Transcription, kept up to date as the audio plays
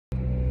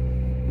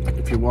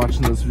If you're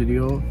watching this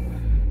video,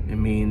 it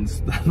means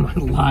that my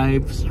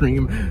live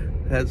stream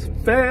has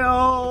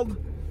failed.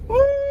 Woo!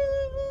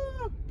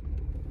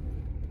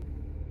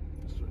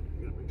 Just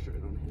gotta make sure I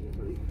don't hit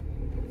anybody.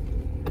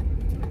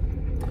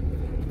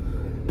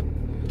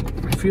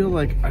 I feel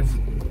like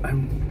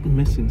I'm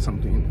missing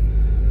something.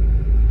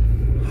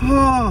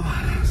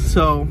 Oh,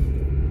 so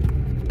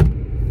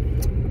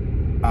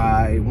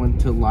I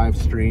went to live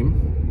stream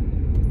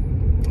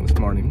this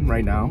morning,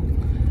 right now,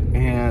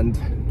 and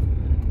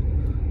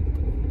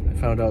I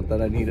found out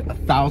that I need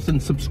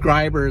 1,000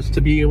 subscribers to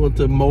be able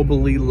to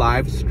mobilely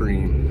live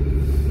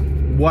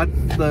stream. What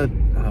the,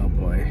 oh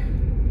boy,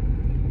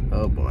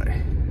 oh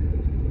boy.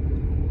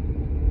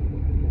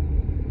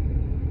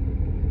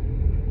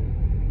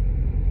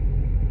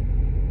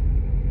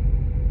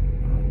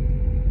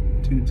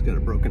 Dude's got a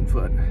broken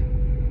foot.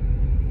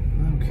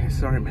 Okay,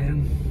 sorry,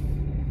 man.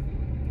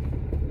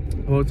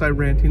 What was I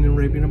ranting and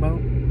raving about?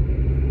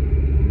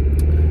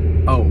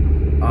 Oh,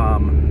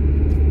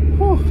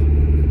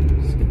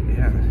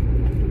 yeah.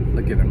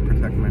 Look at him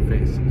protecting my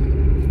face.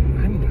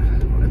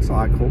 It's a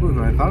lot colder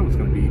than I thought it was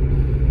going to be.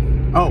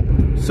 Oh,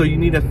 so you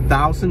need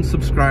 1,000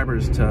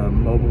 subscribers to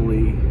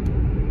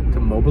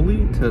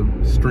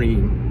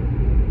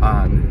stream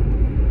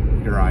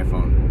on your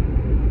iPhone.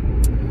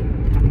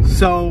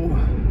 So,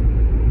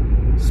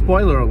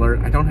 spoiler alert,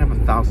 I don't have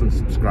 1,000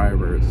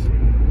 subscribers.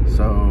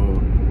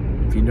 So,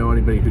 if you know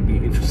anybody who'd be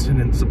interested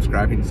in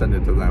subscribing, send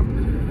it to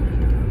them.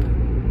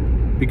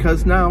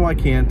 Because now I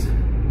can't,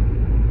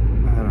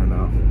 I don't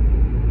know.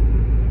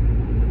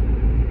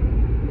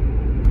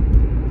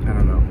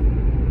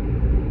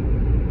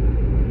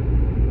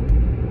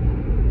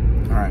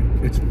 Alright,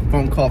 it's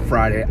phone call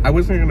Friday. I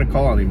wasn't going to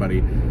call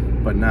anybody,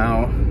 but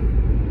now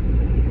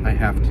I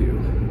have to.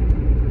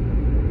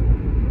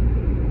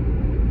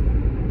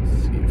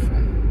 Let's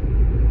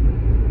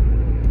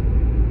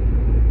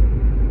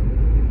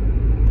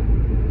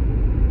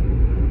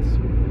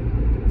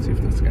see if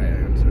this guy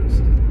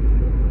answers.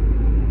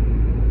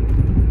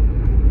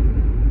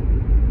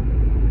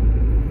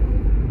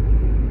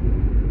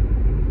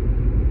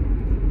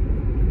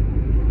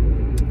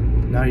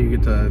 Now you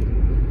get to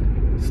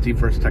Steve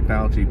vs.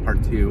 Technology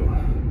Part 2.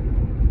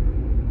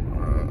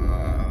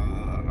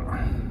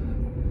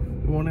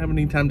 We won't have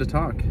any time to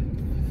talk.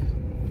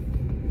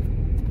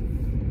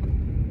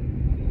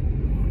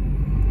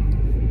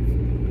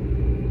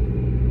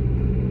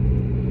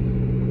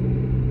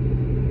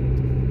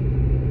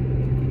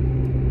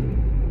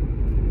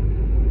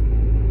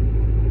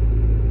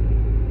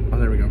 Oh,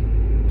 there we go.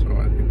 So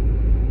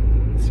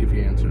let's see if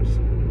he answers.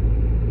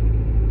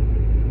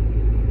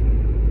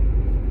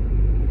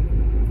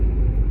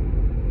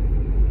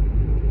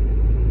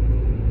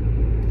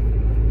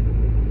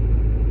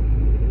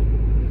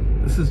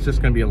 This is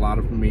just going to be a lot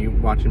of me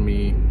watching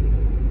me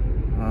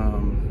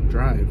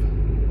drive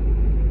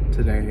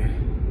today.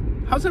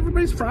 How's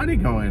everybody's Friday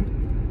going?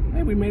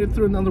 Hey, we made it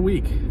through another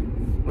week.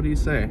 What do you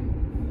say?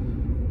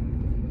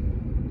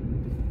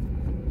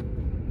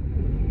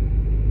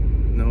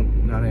 Nope,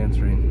 not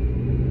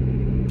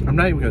answering. I'm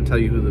not even going to tell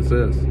you who this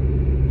is.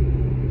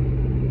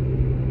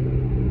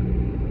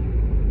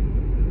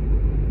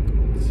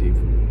 Let's see.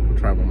 We'll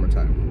try one more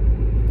time.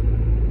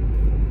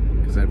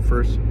 Because at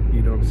first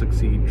you don't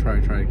succeed, try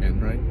again,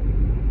 right?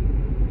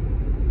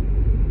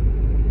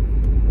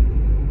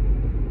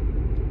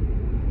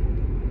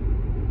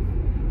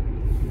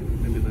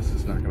 Maybe this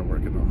is not gonna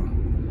work at all.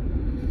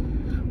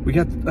 We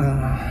got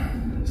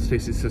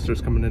Stacy's sister's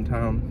coming in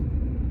town,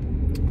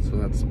 so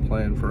that's the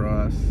plan for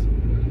us.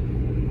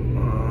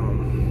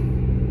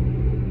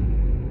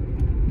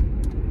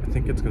 I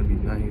think it's gonna be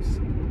nice.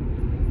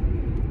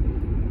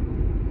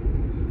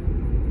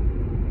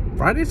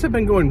 Fridays have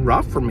been going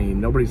rough for me.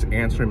 Nobody's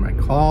answering my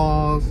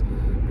calls.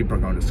 People are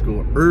going to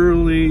school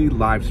early.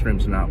 Live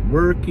streams are not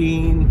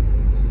working.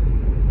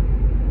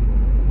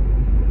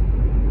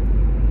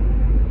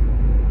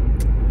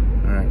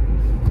 All right.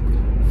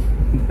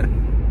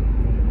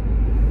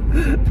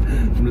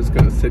 I'm just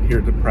going to sit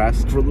here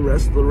depressed for the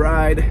rest of the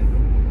ride.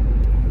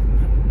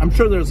 I'm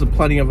sure there's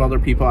plenty of other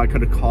people I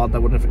could have called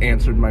that would have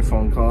answered my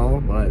phone call,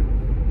 but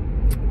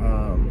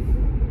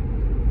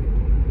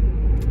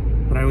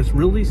I was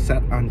really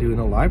set on doing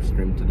a live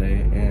stream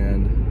today,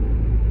 and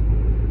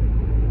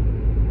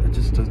it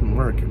just doesn't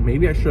work.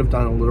 Maybe I should have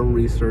done a little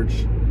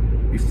research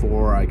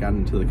before I got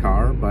into the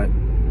car, but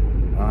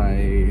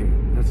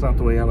that's not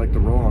the way I like to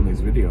roll on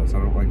these videos. I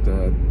don't like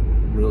to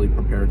really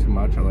prepare too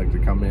much. I like to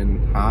come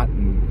in hot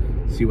and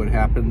see what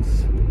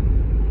happens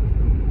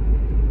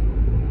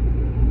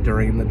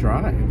during the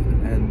drive.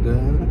 And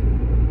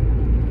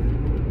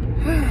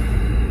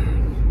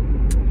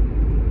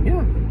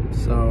yeah,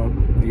 so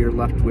you're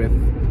left with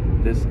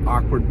this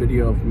awkward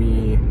video of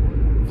me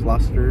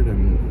flustered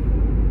and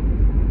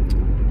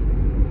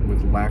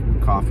with lack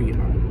of coffee.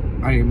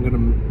 I am going to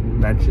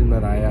mention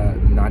that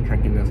I'm not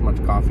drinking as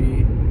much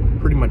coffee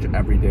pretty much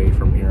every day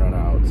from here on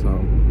out, so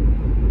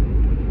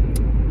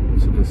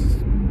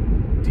just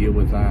deal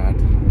with that.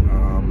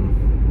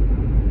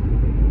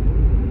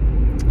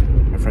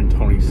 My friend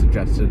Tony's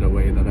suggested a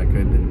way that I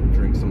could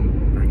drink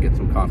some or get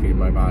some coffee in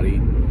my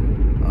body.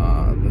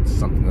 That's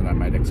something that I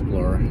might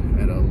explore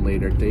at a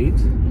later date.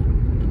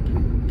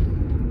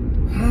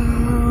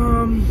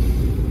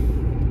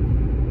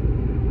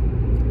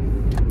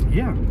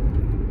 Yeah.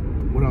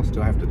 What else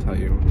do I have to tell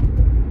you?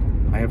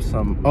 I have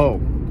some, I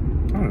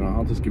don't know,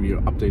 I'll just give you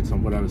updates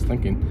on what I was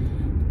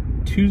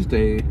thinking.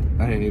 Tuesday,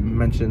 I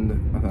mentioned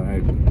that I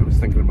was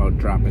thinking about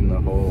dropping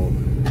the whole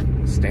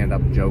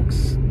stand-up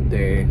jokes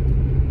day.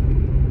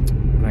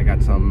 And I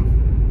got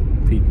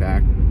some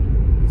feedback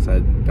that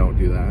said, don't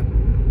do that.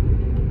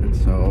 And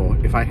so,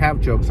 if I have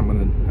jokes, if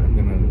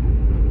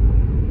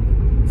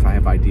I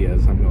have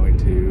ideas, I'm going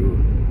to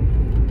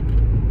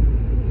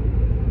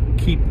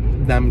keep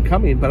them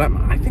coming, but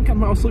I think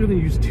I'm also going to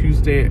use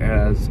Tuesday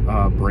as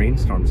a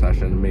brainstorm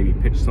session, maybe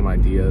pitch some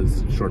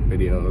ideas, short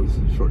videos,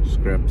 short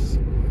scripts,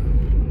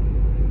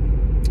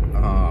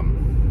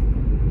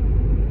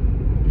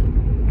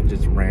 and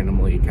just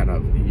randomly kind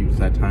of use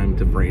that time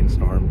to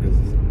brainstorm, because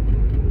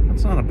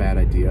that's not a bad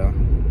idea.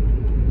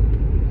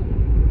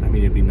 I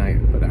mean, it'd be nice,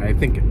 but I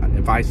think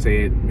if I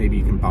say it, maybe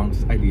you can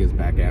bounce ideas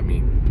back at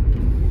me,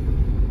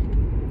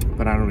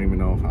 but I don't even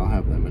know if I'll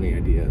have that many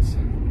ideas.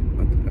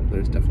 But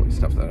there's definitely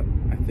stuff that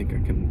I think I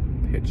can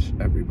pitch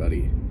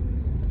everybody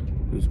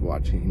who's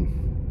watching.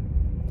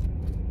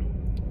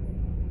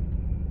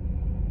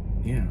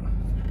 Yeah.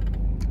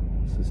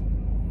 This is,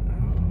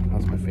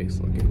 how's my face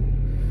looking?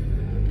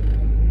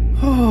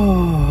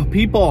 Oh,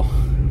 people.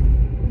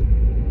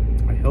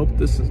 I hope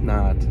this is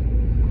not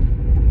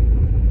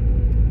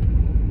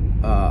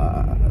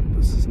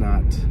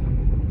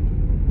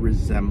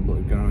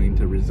going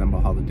to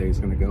resemble how the day's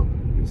going to go.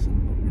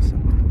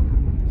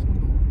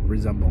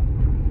 Resemble.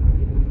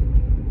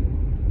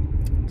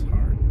 It's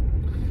hard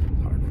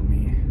for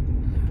me.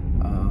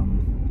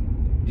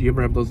 Do you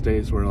ever have those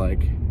days where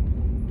like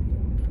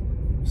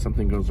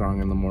something goes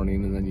wrong in the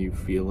morning and then you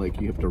feel like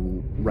you have to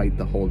write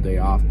the whole day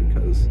off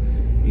because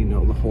you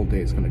know the whole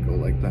day is going to go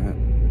like that?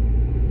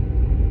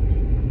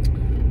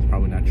 It's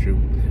probably not true.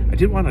 I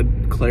did want to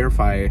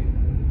clarify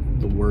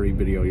the worry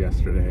video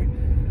yesterday.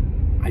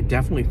 I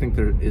definitely think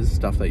there is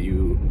stuff that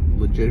you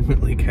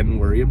legitimately can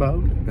worry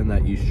about and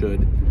that you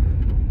should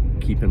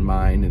keep in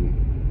mind and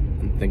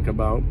think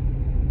about.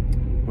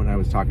 When I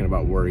was talking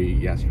about worry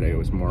yesterday, it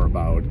was more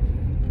about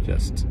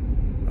just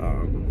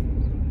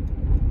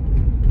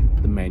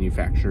the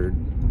manufactured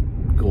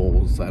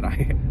goals that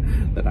I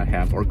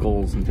have, or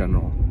goals in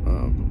general.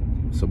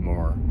 Some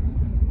more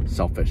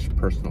selfish,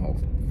 personal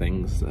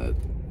things that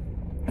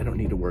I don't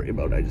need to worry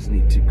about. I just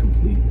need to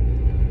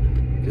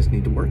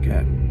work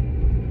at.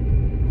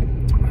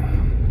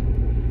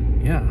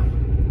 Yeah.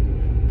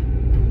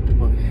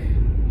 Well,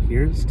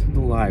 here's to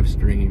the live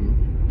stream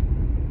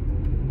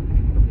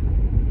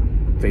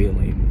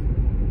failing.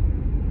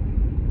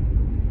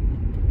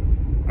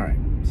 All right,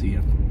 see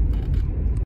ya.